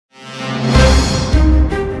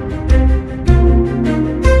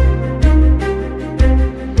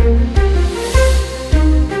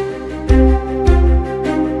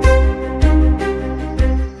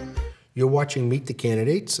watching Meet the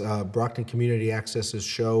Candidates, Brockton Community Access's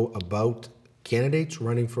show about candidates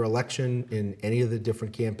running for election in any of the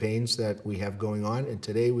different campaigns that we have going on. And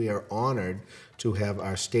today we are honored to have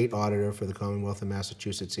our state auditor for the Commonwealth of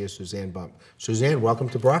Massachusetts here, Suzanne Bump. Suzanne, welcome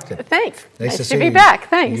to Brockton. Thanks. Nice to see be you. back.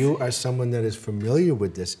 Thanks. You are someone that is familiar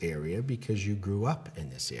with this area because you grew up in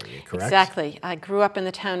this area, correct? Exactly. I grew up in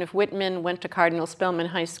the town of Whitman, went to Cardinal Spellman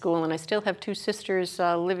High School, and I still have two sisters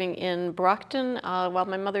living in Brockton while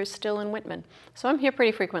my mother's still in Whitman. So I'm here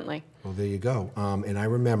pretty frequently. Well, there you go. And I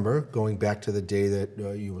remember going back to the day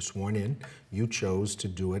that you were sworn in, you chose to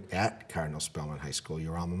do it at Cardinal Spellman High School,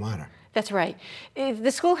 your alma mater. That's right.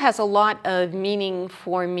 The school has a lot of meaning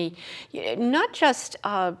for me, not just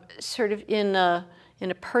sort of in a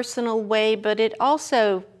personal way, but it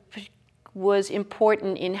also was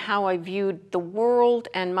important in how I viewed the world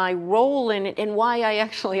and my role in it, and why I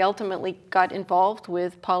actually ultimately got involved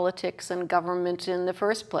with politics and government in the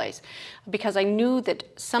first place. Because I knew that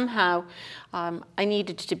somehow I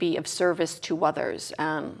needed to be of service to others.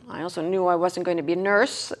 And I also knew I wasn't going to be a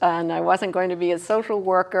nurse, and I wasn't going to be a social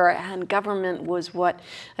worker, and government was what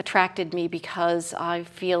attracted me, because I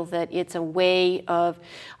feel that it's a way of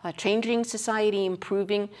changing society,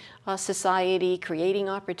 improving society, creating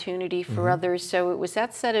opportunity for others. So it was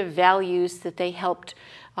that set of values that they helped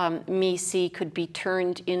me see could be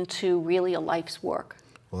turned into really a life's work.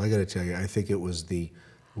 Well, I got to tell you, I think it was the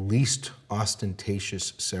least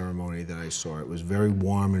ostentatious ceremony that I saw. It was very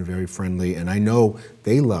warm and very friendly, and I know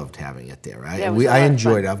they loved having it there. I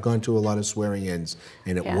enjoyed it. I've gone to a lot of swearing-ins,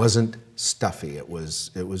 and it wasn't stuffy. It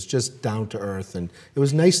was just down to earth, and it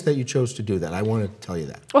was nice that you chose to do that. I want to tell you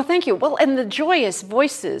that. Well, thank you. Well, and the joyous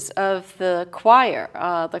voices of the choir,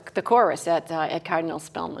 the chorus at Cardinal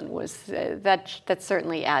Spellman was that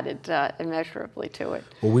certainly added immeasurably to it.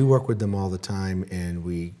 Well, we work with them all the time, and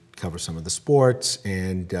we cover some of the sports,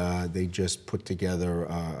 and they just put together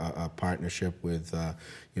a partnership with,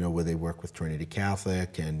 where they work with Trinity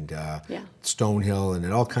Catholic and Stonehill, and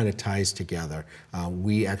it all kind of ties together.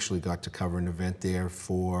 We actually got to cover an event there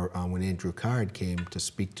for when Andrew Card came to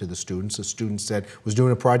speak to the students. The student was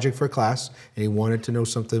doing a project for a class, and he wanted to know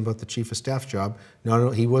something about the chief of staff's job.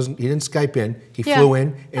 No, he didn't Skype in. He flew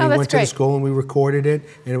in, and he went to the school, and we recorded it,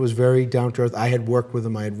 and it was very down to earth. I had worked with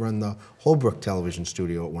him. I had run the Holbrook television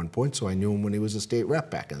studio at one point, so I knew him when he was a state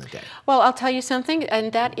rep back in the day. Well, I'll tell you something,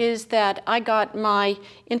 and that is that I got my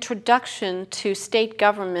introduction to state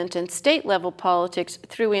government and state level politics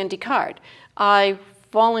through Andy Card. I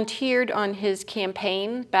volunteered on his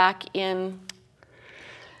campaign back in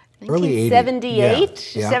early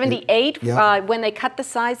 78, when they cut the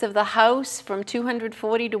size of the House from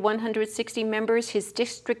 240 to 160 members. His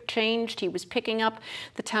district changed. He was picking up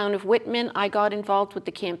the town of Whitman. I got involved with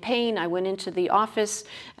the campaign. I went into the office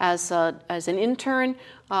as an intern.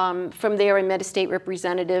 From there, I met a state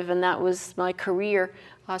representative, and that was my career.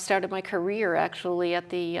 Started my career actually at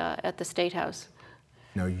the State House.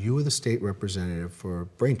 Now, you were the state representative for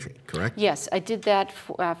Braintree, correct? Yes, I did that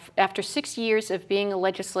after 6 years of being a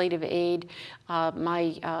legislative aide.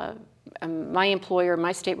 My employer,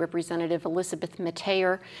 my state representative, Elizabeth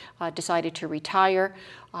Mateer, decided to retire.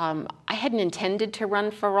 I hadn't intended to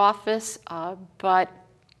run for office, but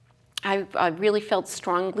I really felt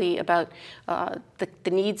strongly about the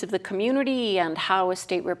needs of the community and how a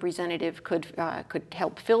state representative could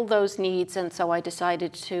help fill those needs, and so I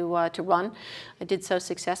decided to run. I did so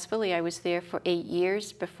successfully. I was there for 8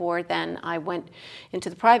 years. Before then, I went into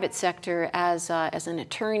the private sector as an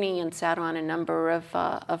attorney and sat on a number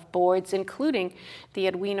of boards, including the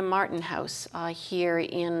Edwina Martin House here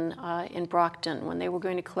in Brockton, when they were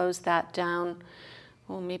going to close that down.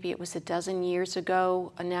 Oh, maybe it was a dozen years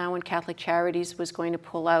ago now, when Catholic Charities was going to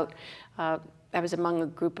pull out. I was among a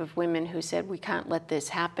group of women who said, we can't let this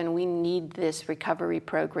happen. We need this recovery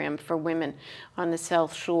program for women on the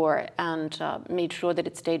South Shore, and made sure that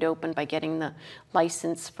it stayed open by getting the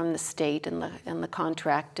license from the state and the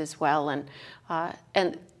contract as well.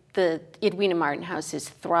 And the Edwina Martin House is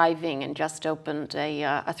thriving and just opened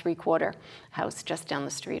a three-quarter house just down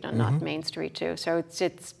the street on North Main Street too. So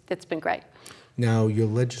it's been great. Now, your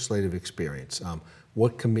legislative experience,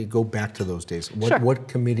 go back to those days. Sure. What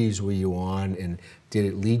committees were you on, and did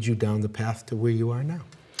it lead you down the path to where you are now?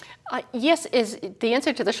 Yes,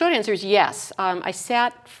 the short answer is yes. I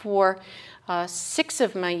sat for 6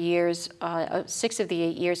 of my years, 6 of the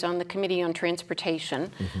 8 years on the Committee on Transportation,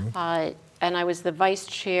 and I was the vice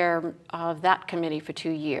chair of that committee for 2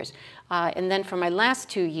 years. And then for my last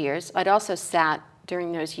 2 years, I'd also sat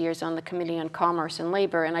during those years on the Committee on Commerce and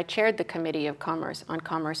Labor, and I chaired the Committee on Commerce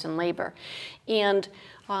and Labor. And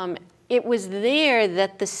it was there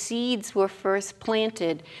that the seeds were first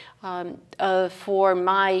planted for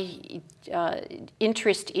my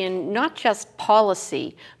interest in not just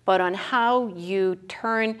policy, but on how you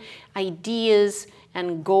turn ideas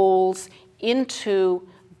and goals into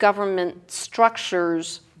government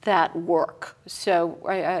structures that work. So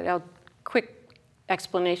a quick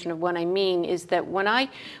explanation of what I mean is that when I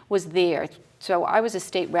was there, so I was a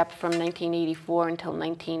state rep from 1984 until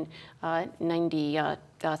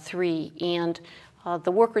 1993, and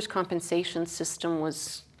the workers' compensation system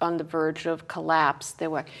was on the verge of collapse. There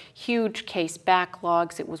were huge case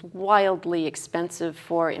backlogs. It was wildly expensive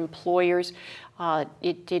for employers.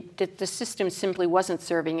 The system simply wasn't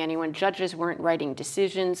serving anyone. Judges weren't writing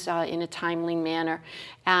decisions in a timely manner,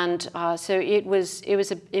 and so it was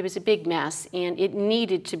a big mess, and it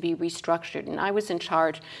needed to be restructured. And I was in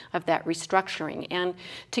charge of that restructuring. And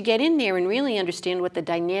to get in there and really understand what the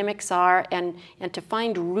dynamics are, and to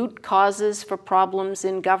find root causes for problems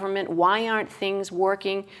in government. Why aren't things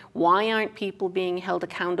working? Why aren't people being held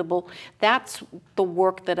accountable? That's the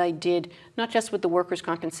work that I did, not just with the workers'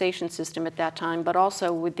 compensation system at that time, but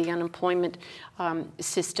also with the unemployment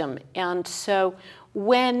system. And so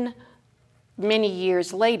when many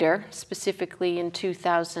years later, specifically in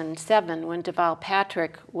 2007, when Deval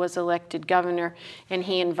Patrick was elected governor, and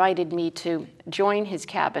he invited me to join his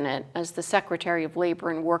cabinet as the Secretary of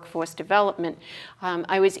Labor and Workforce Development,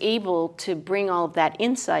 I was able to bring all of that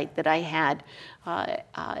insight that I had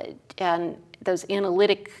and those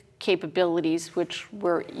analytic capabilities, which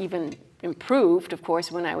were even improved, of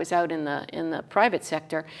course, when I was out in the private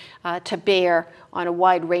sector, to bear on a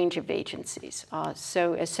wide range of agencies.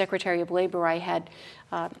 So as Secretary of Labor, I had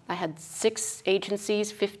 6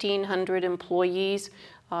 agencies, 1,500 employees.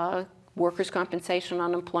 Workers' compensation,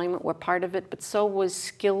 unemployment were part of it, but so was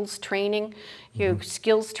skills training.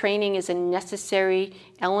 Skills training is a necessary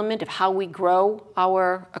element of how we grow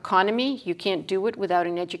our economy. You can't do it without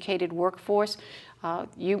an educated workforce.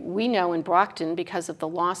 We know in Brockton, because of the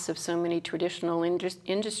loss of so many traditional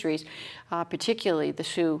industries, particularly the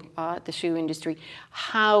shoe industry,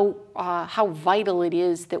 how vital it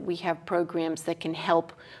is that we have programs that can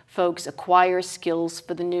help folks acquire skills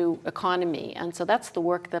for the new economy. And so that's the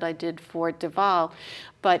work that I did for Deval.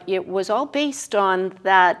 But it was all based on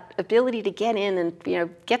that ability to get in and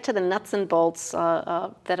get to the nuts and bolts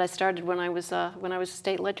that I started when I was a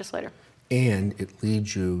state legislator. And it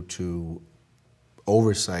leads you to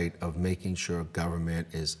oversight of making sure government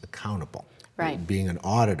is accountable. Right. Being an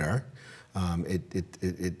auditor,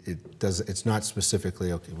 it's not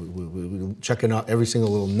specifically, okay, we're checking out every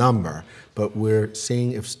single little number, but we're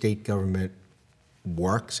seeing if state government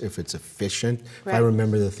works, if it's efficient. Right. If I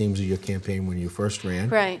remember the themes of your campaign when you first ran.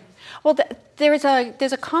 Right. Well, there's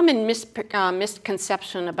a common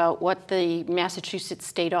misconception about what the Massachusetts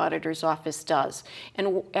State Auditor's Office does.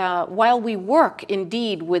 And while we work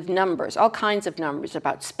indeed with numbers, all kinds of numbers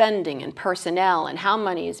about spending and personnel and how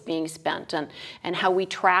money is being spent and how we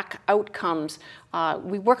track outcomes,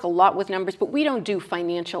 we work a lot with numbers, but we don't do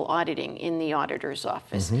financial auditing in the auditor's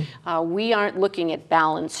office. Mm-hmm. We aren't looking at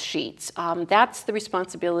balance sheets. That's the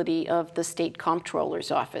responsibility of the state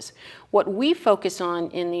comptroller's office. What we focus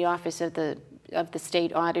on in the office of the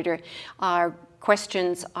state auditor are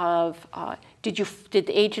questions of did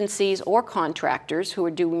the agencies or contractors who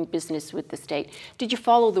are doing business with the state, did you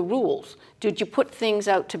follow the rules? Did you put things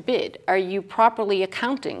out to bid? Are you properly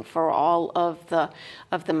accounting for all of the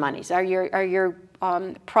monies? Are your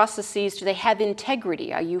processes, do they have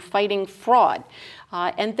integrity? Are you fighting fraud?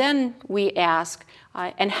 And then we ask,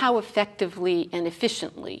 and how effectively and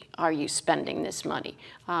efficiently are you spending this money?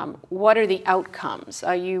 What are the outcomes?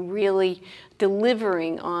 Are you really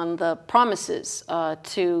delivering on the promises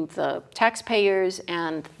to the taxpayers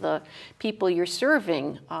and the people you're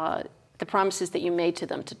serving, the promises that you made to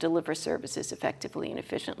them to deliver services effectively and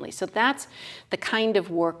efficiently? So that's the kind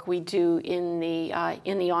of work we do in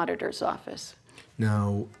the auditor's office.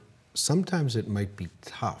 Now, sometimes it might be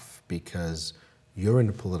tough because you're in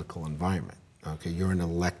a political environment. Okay, you're an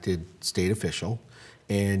elected state official,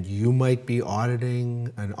 and you might be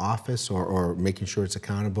auditing an office or making sure it's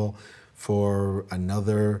accountable for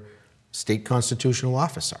another state constitutional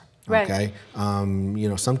officer. Okay,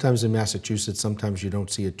 right. Sometimes in Massachusetts, sometimes you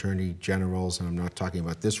don't see attorney generals, and I'm not talking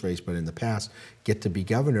about this race, but in the past, get to be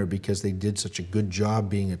governor because they did such a good job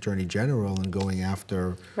being attorney general and going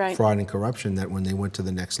after right. fraud and corruption that when they went to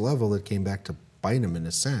the next level, it came back to bite them in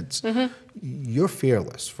a sense. Mm-hmm. You're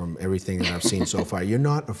fearless from everything that I've seen so far. You're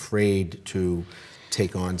not afraid to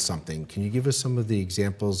take on something. Can you give us some of the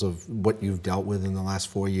examples of what you've dealt with in the last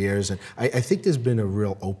 4 years? And I think there's been a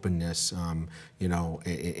real openness, you know,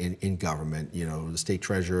 in government. You know, the state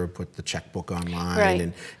treasurer put the checkbook online,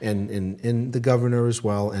 right. and the governor as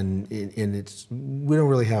well. And we don't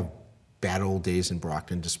really have bad old days in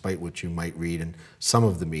Brockton, despite what you might read in some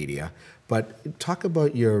of the media. But talk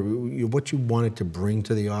about what you wanted to bring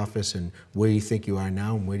to the office and where you think you are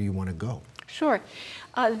now and where do you want to go. Sure.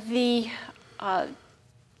 I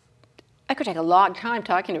could take a long time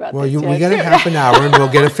talking about this. Well, we got a half an hour, and we'll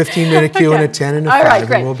get a 15-minute cue and a 10 and a 5,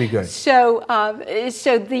 right, and we'll be good. So,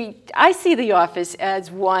 I see the office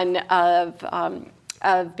as one of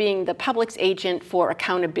being the public's agent for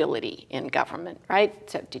accountability in government, right?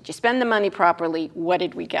 So did you spend the money properly? What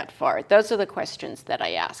did we get for it? Those are the questions that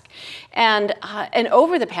I ask. And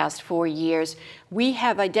over the past 4 years, we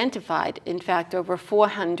have identified, in fact, over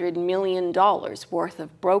 $400 million worth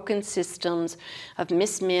of broken systems, of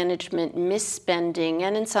mismanagement, misspending,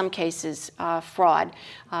 and in some cases, fraud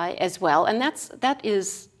as well. And that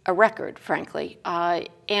is a record, frankly. And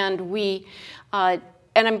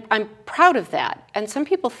I'm proud of that. And some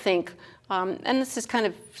people think, and this is kind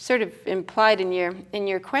of sort of implied in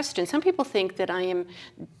your question, some people think that I am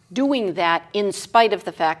doing that in spite of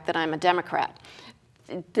the fact that I'm a Democrat.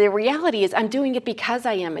 The reality is I'm doing it because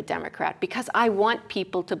I am a Democrat, because I want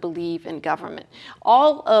people to believe in government.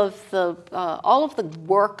 All of the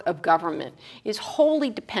work of government is wholly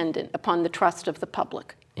dependent upon the trust of the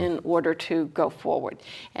public in order to go forward.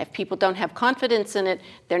 If people don't have confidence in it,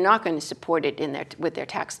 they're not going to support it with their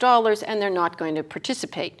tax dollars, and they're not going to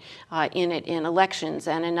participate in it in elections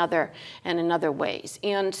and in other ways.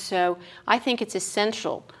 And so I think it's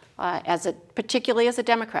essential, particularly as a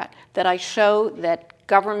Democrat, that I show that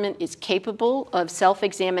government is capable of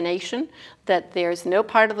self-examination, that there's no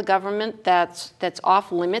part of the government that's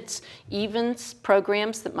off limits, even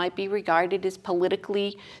programs that might be regarded as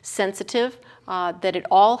politically sensitive, that it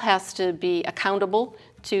all has to be accountable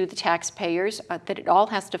to the taxpayers, that it all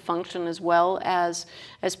has to function as well as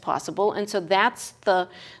possible. And so that's the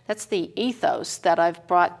ethos that I've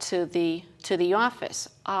brought to the office.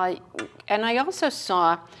 And I also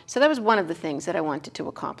saw, so that was one of the things that I wanted to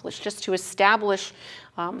accomplish, just to establish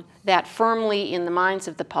that firmly in the minds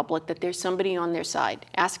of the public, that there's somebody on their side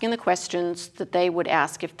asking the questions that they would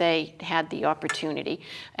ask if they had the opportunity,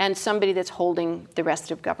 and somebody that's holding the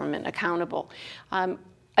rest of government accountable.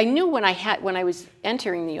 I knew when I was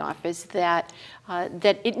entering the office that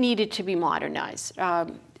it needed to be modernized.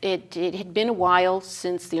 It had been a while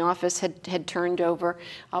since the office had turned over.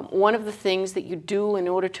 One of the things that you do in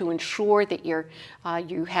order to ensure that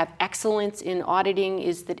you have excellence in auditing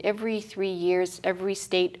is that every 3 years, every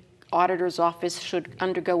state auditor's office should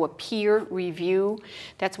undergo a peer review.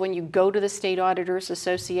 That's when you go to the State Auditors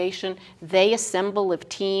Association. They assemble a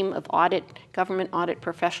team of government audit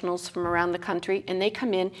professionals from around the country, and they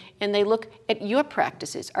come in and they look at your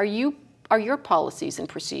practices. Are your policies and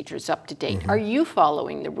procedures up to date? Mm-hmm. Are you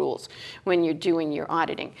following the rules when you're doing your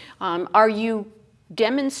auditing? Are you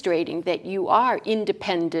demonstrating that you are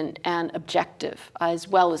independent and objective, as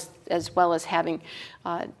well as having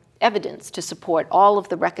evidence to support all of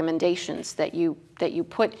the recommendations that you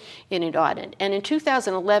put in an audit? And in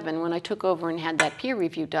 2011, when I took over and had that peer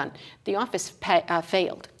review done, the office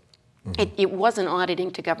failed. Mm-hmm. It wasn't auditing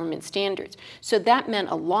to government standards. So that meant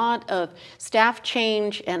a lot of staff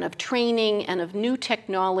change and of training and of new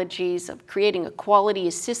technologies, of creating a quality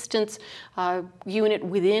assistance unit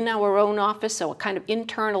within our own office, so a kind of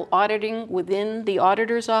internal auditing within the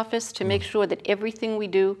auditor's office to make sure that everything we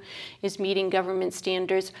do is meeting government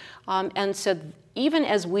standards. And so even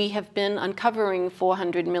as we have been uncovering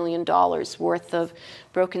 $400 million worth of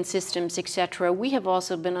broken systems, et cetera, we have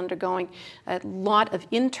also been undergoing a lot of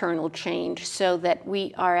internal change so that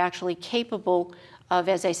we are actually capable of,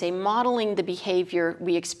 as I say, modeling the behavior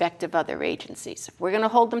we expect of other agencies. If we're going to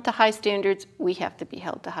hold them to high standards, we have to be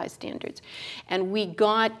held to high standards. And we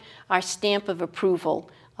got our stamp of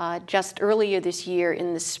approval just earlier this year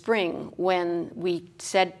in the spring, when we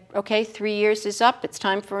said, okay, 3 years is up, it's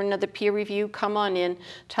time for another peer review, come on in,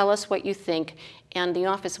 tell us what you think. And the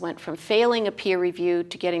office went from failing a peer review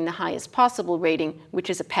to getting the highest possible rating, which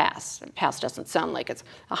is a pass. A pass doesn't sound like it's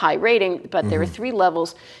a high rating, but there are 3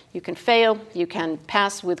 levels. You can fail, you can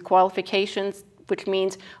pass with qualifications, which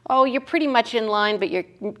means, oh, you're pretty much in line, but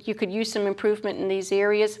you could use some improvement in these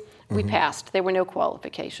areas. We passed. There were no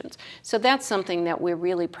qualifications. So that's something that we're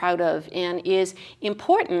really proud of and is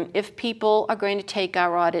important if people are going to take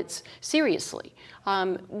our audits seriously,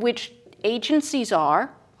 which agencies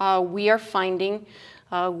are. We are finding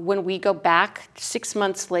when we go back 6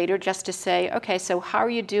 months later just to say, okay, so how are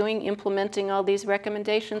you doing implementing all these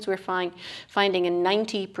recommendations? We're finding a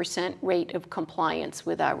 90% rate of compliance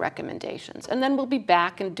with our recommendations. And then we'll be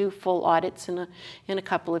back and do full audits in a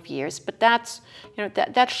couple of years. But that's,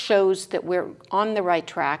 that shows that we're on the right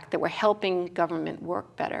track, that we're helping government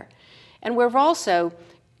work better. And we're also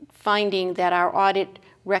finding that our audit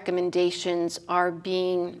recommendations are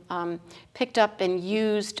being picked up and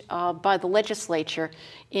used by the legislature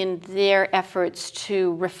in their efforts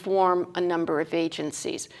to reform a number of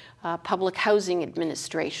agencies. Public Housing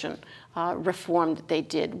Administration reform that they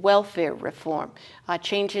did, welfare reform,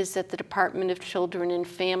 changes at the Department of Children and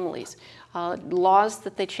Families, laws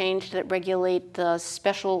that they changed that regulate the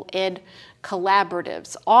special ed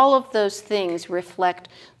collaboratives. All of those things reflect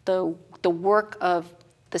the work of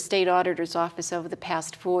the state auditor's office over the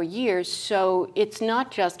past 4 years. So it's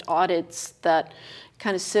not just audits that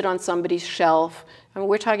kind of sit on somebody's shelf. I mean,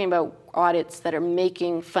 we're talking about audits that are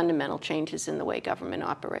making fundamental changes in the way government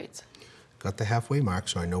operates. Got the halfway mark,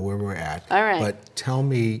 so I know where we're at. All right. But tell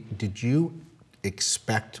me, did you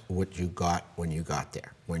expect what you got when you got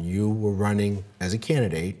there? When you were running as a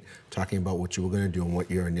candidate, talking about what you were going to do and what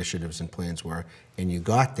your initiatives and plans were, and you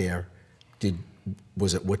got there,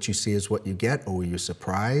 was it what you see is what you get, or were you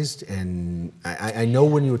surprised? And I know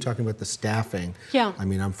when you were talking about the staffing, yeah. I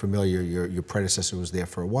mean, I'm familiar, your predecessor was there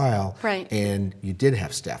for a while, right. And you did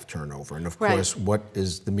have staff turnover. And of right. course, what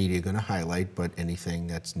is the media going to highlight but anything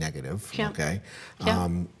that's negative, yeah. okay? Yeah.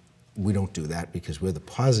 We don't do that because we're the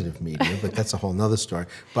positive media, but that's a whole nother story.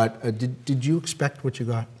 But did you expect what you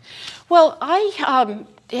got? Well, I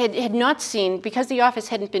had not seen, because the office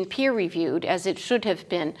hadn't been peer reviewed as it should have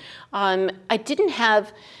been, I didn't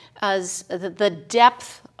have as the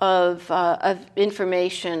depth of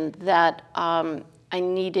information that I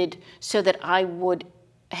needed so that I would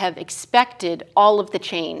have expected all of the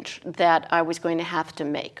change that I was going to have to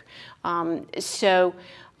make. So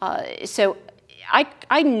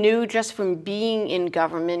I knew just from being in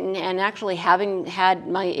government and actually having had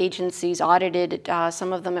my agencies audited,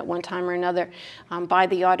 some of them at one time or another, by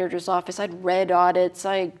the auditor's office. I'd read audits.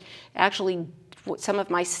 Some of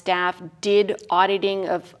my staff did auditing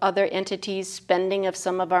of other entities, spending of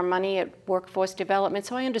some of our money at workforce development,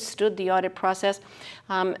 so I understood the audit process,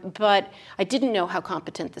 but I didn't know how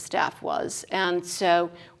competent the staff was. And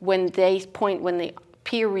so when the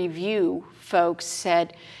peer review folks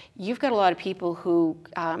said, you've got a lot of people who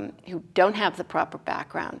don't have the proper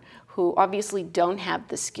background, who obviously don't have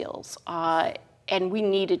the skills, and we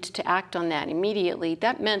needed to act on that immediately.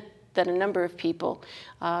 That meant that a number of people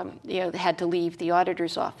had to leave the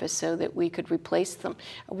auditor's office so that we could replace them.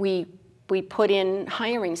 We put in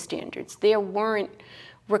hiring standards. There weren't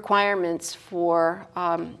requirements for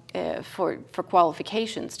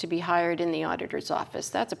qualifications to be hired in the auditor's office.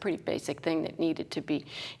 That's a pretty basic thing that needed to be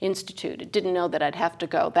instituted. Didn't know that I'd have to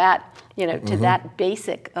go that, to that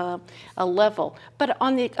basic a level. But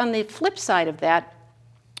on the flip side of that,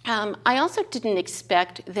 I also didn't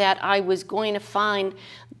expect that I was going to find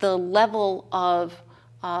the level of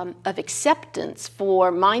acceptance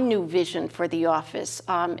for my new vision for the office,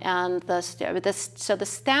 so the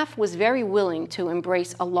staff was very willing to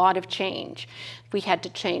embrace a lot of change. We had to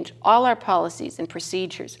change all our policies and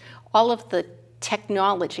procedures, all of the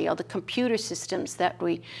technology, all the computer systems that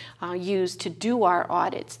we use to do our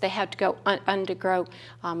audits. They had to undergo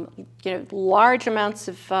large amounts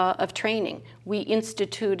of training. We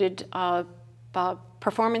instituted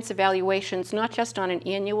performance evaluations, not just on an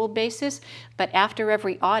annual basis, but after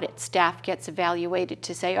every audit, staff gets evaluated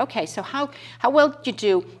to say, okay, so how well did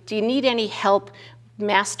you do? Do you need any help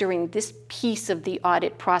mastering this piece of the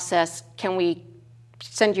audit process? Can we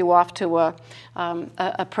send you off to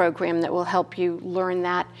a program that will help you learn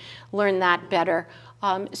that better?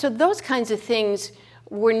 So those kinds of things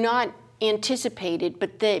were not anticipated,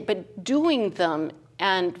 but doing them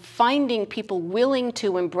and finding people willing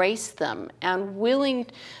to embrace them and willing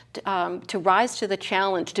to rise to the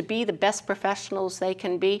challenge, to be the best professionals they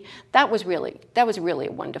can be, that was really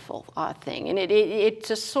a wonderful thing. And it's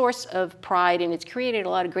a source of pride, and it's created a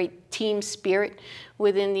lot of great team spirit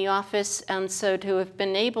within the office. And so to have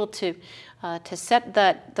been able to set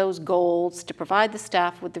those goals, to provide the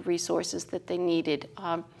staff with the resources that they needed,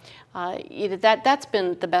 that's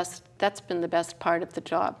been the best part of the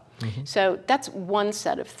job. Mm-hmm. So that's one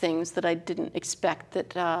set of things that I didn't expect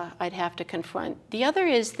that I'd have to confront. The other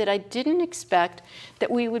is that I didn't expect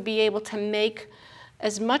that we would be able to make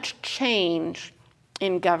as much change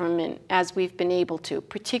in government as we've been able to,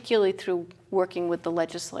 particularly through working with the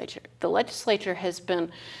legislature. The legislature has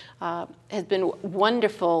been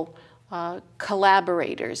wonderful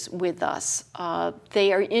collaborators with us.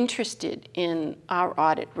 They are interested in our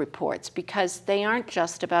audit reports because they aren't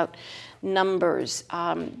just about numbers,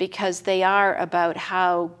 because they are about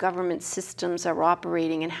how government systems are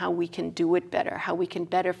operating and how we can do it better, how we can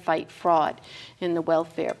better fight fraud in the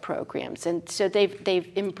welfare programs. And so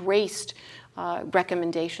they've embraced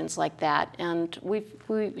recommendations like that, and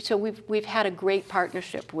we've had a great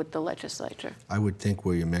partnership with the legislature. I would think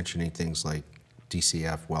where you're mentioning things like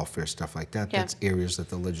DCF, welfare, stuff like that, that's areas that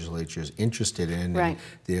the legislature is interested in, and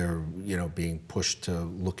they're being pushed to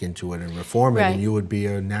look into it and reform it, and you would be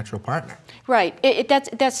a natural partner. Right.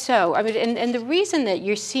 That's so. I mean, and the reason that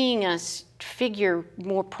you're seeing us figure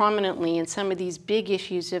more prominently in some of these big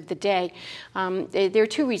issues of the day, there are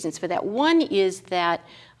two reasons for that. One is that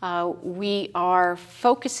we are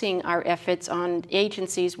focusing our efforts on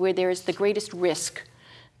agencies where there is the greatest risk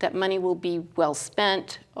that money will be well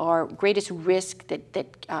spent, or greatest risk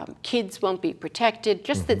that kids won't be protected,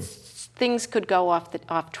 just that things could go off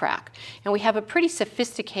track. And we have a pretty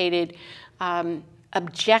sophisticated,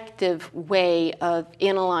 objective way of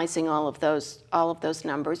analyzing all of those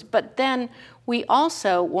numbers. But then we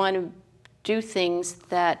also want to do things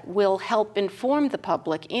that will help inform the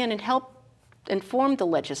public and help inform the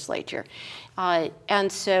legislature.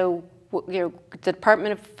 And so the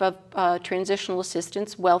Department of Transitional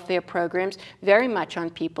Assistance, welfare programs, very much on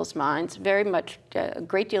people's minds, very much a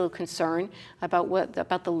great deal of concern about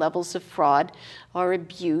the levels of fraud or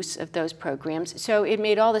abuse of those programs. So it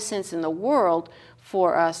made all the sense in the world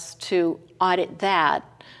for us to audit that,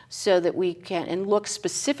 so that we can, and look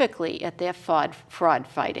specifically at their fraud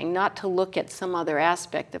fighting, not to look at some other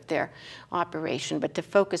aspect of their operation, but to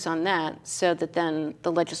focus on that so that then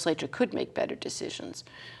the legislature could make better decisions.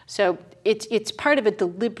 So it's part of a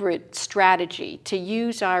deliberate strategy to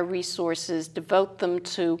use our resources, devote them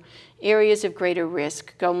to areas of greater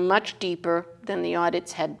risk, go much deeper than the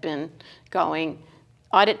audits had been going,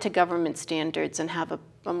 audit to government standards, and have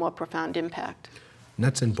a more profound impact.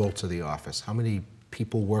 Nuts and bolts of the office. How many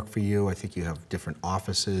people work for you? I think you have different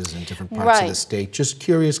offices in different parts of the state. Just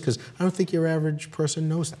curious, because I don't think your average person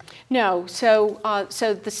knows that. No, so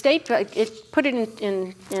the state, put it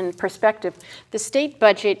in perspective, the state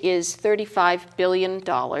budget is $35 billion.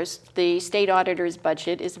 The state auditor's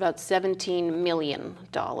budget is about $17 million.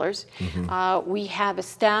 We have a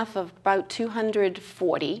staff of about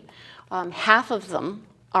 240. Half of them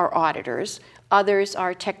are auditors. Others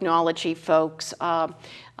are technology folks.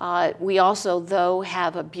 We also, though,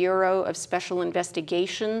 have a Bureau of Special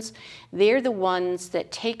Investigations. They're the ones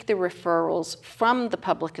that take the referrals from the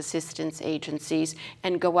public assistance agencies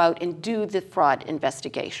and go out and do the fraud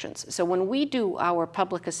investigations. So when we do our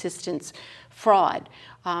public assistance fraud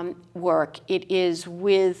work,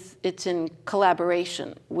 it's in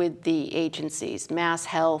collaboration with the agencies, Mass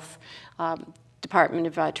Health, Department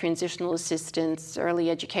of Transitional Assistance, Early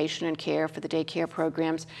Education and Care for the daycare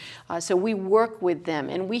programs. So we work with them,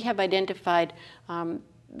 and we have identified,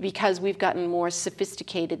 because we've gotten more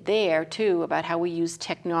sophisticated there too about how we use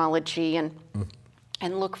technology and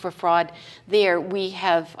look for fraud there, we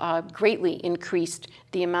have greatly increased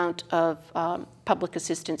the amount of public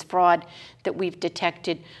assistance fraud that we've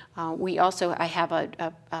detected. I have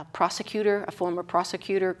a prosecutor, a former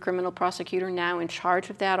prosecutor, criminal prosecutor now in charge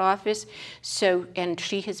of that office. So, and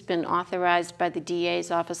she has been authorized by the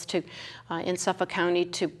DA's office in Suffolk County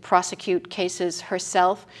to prosecute cases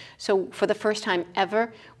herself. So for the first time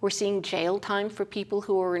ever, we're seeing jail time for people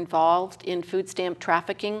who are involved in food stamp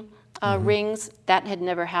trafficking rings. That had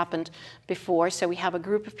never happened before, so we have a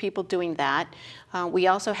group of people doing that. We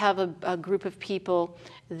also have a group of people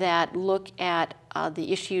that look at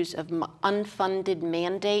the issues of unfunded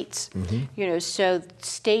mandates. So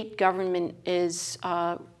state government is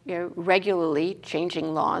regularly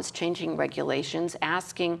changing laws, changing regulations,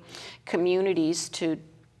 asking communities to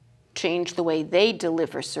change the way they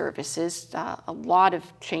deliver services, a lot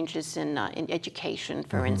of changes in education,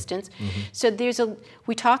 for instance. So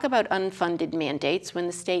we talk about unfunded mandates when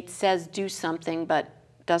the state says do something but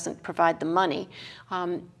doesn't provide the money.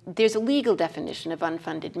 There's a legal definition of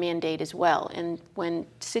unfunded mandate as well, and when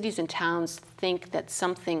cities and towns think that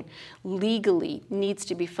something legally needs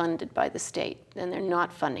to be funded by the state, then they're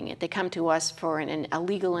not funding it. They come to us for a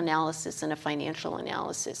legal analysis and a financial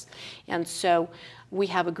analysis. And so we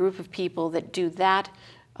have a group of people that do that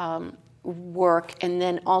work, and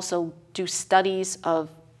then also do studies of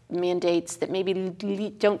mandates that maybe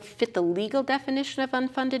don't fit the legal definition of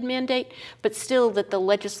unfunded mandate, but still that the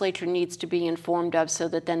legislature needs to be informed of, so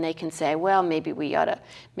that then they can say, well, maybe we ought to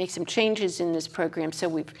make some changes in this program.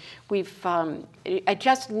 So I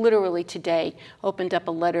just literally today opened up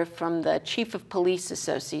a letter from the Chief of Police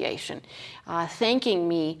Association thanking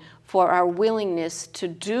me for our willingness to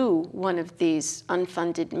do one of these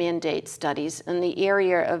unfunded mandate studies in the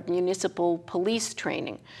area of municipal police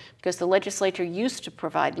training, because the legislature used to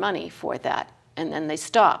provide money for that, and then they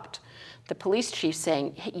stopped. The police chief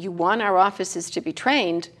saying, hey, you want our officers to be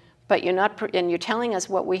trained, but you're not, and you're telling us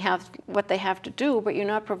what they have to do, but you're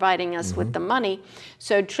not providing us with the money.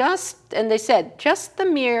 So and they said, just the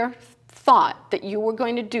mere thought that you were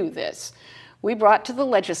going to do this, we brought to the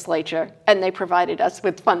legislature, and they provided us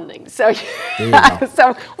with funding. So,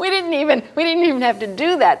 so we didn't even have to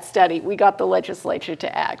do that study. We got the legislature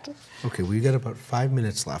to act. Okay, we've got about 5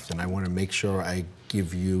 minutes left, and I want to make sure I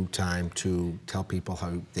give you time to tell people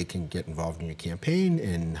how they can get involved in your campaign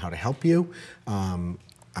and how to help you.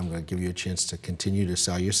 I'm going to give you a chance to continue to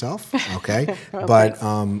sell yourself, okay? Well, but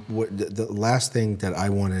the last thing that I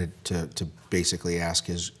wanted to basically ask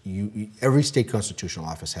is, every state constitutional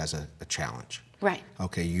office has a challenge. Right.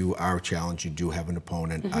 Okay, you are a challenge. You do have an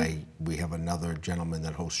opponent. We have another gentleman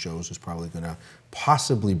that hosts shows who's probably going to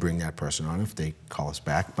possibly bring that person on if they call us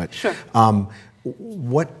back. But sure.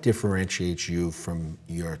 What differentiates you from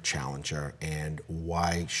your challenger, and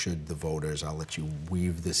why should the voters, I'll let you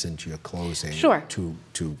weave this into your closing, sure, to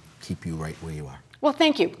keep you right where you are? Well,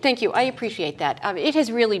 thank you. Thank you. I appreciate that. It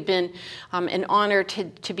has really been an honor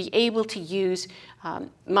to be able to use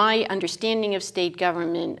my understanding of state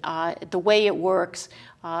government, the way it works,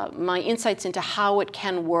 my insights into how it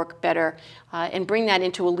can work better, and bring that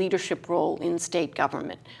into a leadership role in state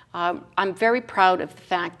government. I'm very proud of the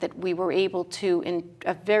fact that we were able to, in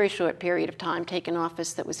a very short period of time, take an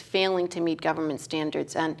office that was failing to meet government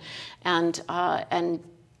standards and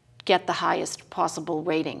get the highest possible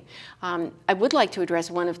rating. I would like to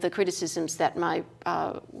address one of the criticisms that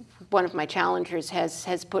one of my challengers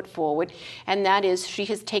has put forward, and that is she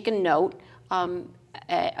has taken note of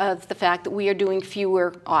the fact that we are doing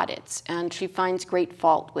fewer audits, and she finds great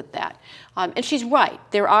fault with that. And she's right.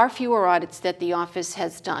 There are fewer audits that the office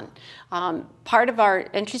has done. And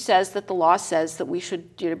she says that the law says that we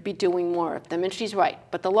should be doing more of them, and she's right.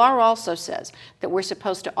 But the law also says that we're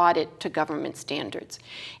supposed to audit to government standards.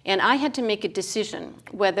 And I had to make a decision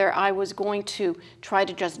whether I was going to try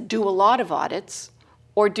to just do a lot of audits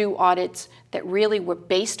or do audits that really were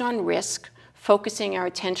based on risk, focusing our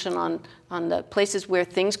attention on the places where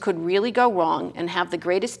things could really go wrong and have the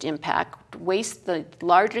greatest impact, waste the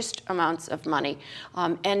largest amounts of money,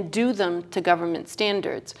 and do them to government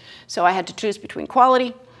standards. So I had to choose between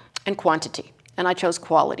quality and quantity, and I chose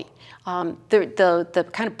quality. The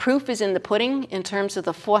kind of proof is in the pudding in terms of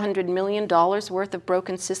the $400 million worth of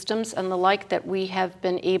broken systems and the like that we have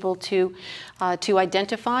been able to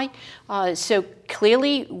identify. So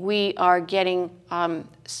clearly we are getting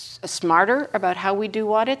smarter about how we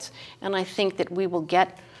do audits, and I think that we will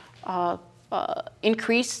get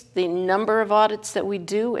increase the number of audits that we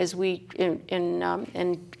do as we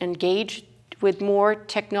engage with more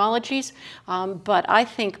technologies. But I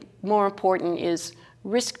think more important is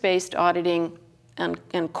risk-based auditing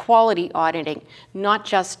and quality auditing, not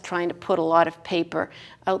just trying to put a lot of paper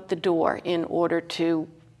out the door in order to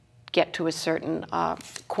get to a certain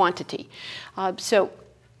quantity. So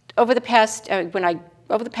over the past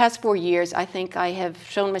 4 years, I think I have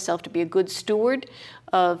shown myself to be a good steward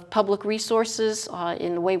of public resources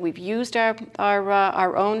in the way we've used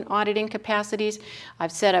our own auditing capacities.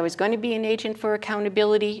 I've said I was going to be an agent for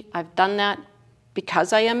accountability. I've done that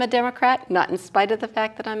because I am a Democrat, not in spite of the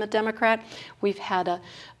fact that I'm a Democrat. We've had a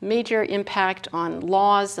major impact on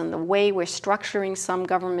laws and the way we're structuring some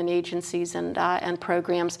government agencies and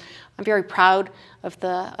programs. I'm very proud of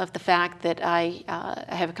the fact that I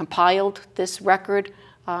have compiled this record.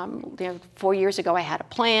 4 years ago, I had a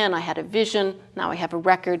plan, I had a vision. Now I have a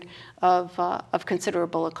record of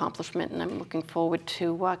considerable accomplishment, and I'm looking forward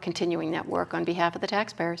to continuing that work on behalf of the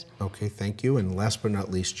taxpayers. Okay, thank you. And last but not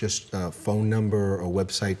least, just a phone number or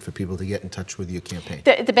website for people to get in touch with your campaign.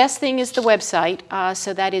 The best thing is the website,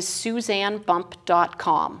 so that is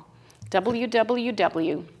SuzanneBump.com,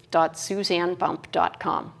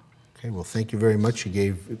 www.SuzanneBump.com. Okay, well, thank you very much. You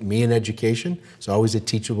gave me an education. It's always a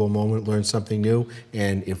teachable moment, learn something new.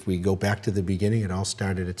 And if we go back to the beginning, it all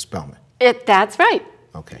started at Spelman. That's right.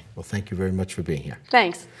 Okay, well, thank you very much for being here.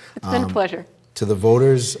 Thanks. It's been a pleasure. To the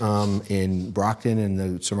voters in Brockton and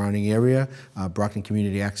the surrounding area, Brockton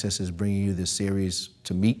Community Access is bringing you this series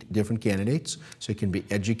to meet different candidates so you can be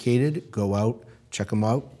educated, go out, check them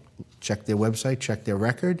out, check their website, check their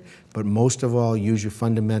record, but most of all, use your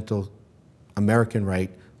fundamental American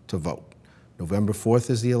right to vote. November 4th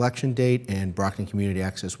is the election date, and Brockton Community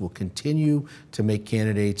Access will continue to make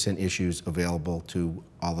candidates and issues available to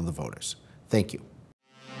all of the voters. Thank you.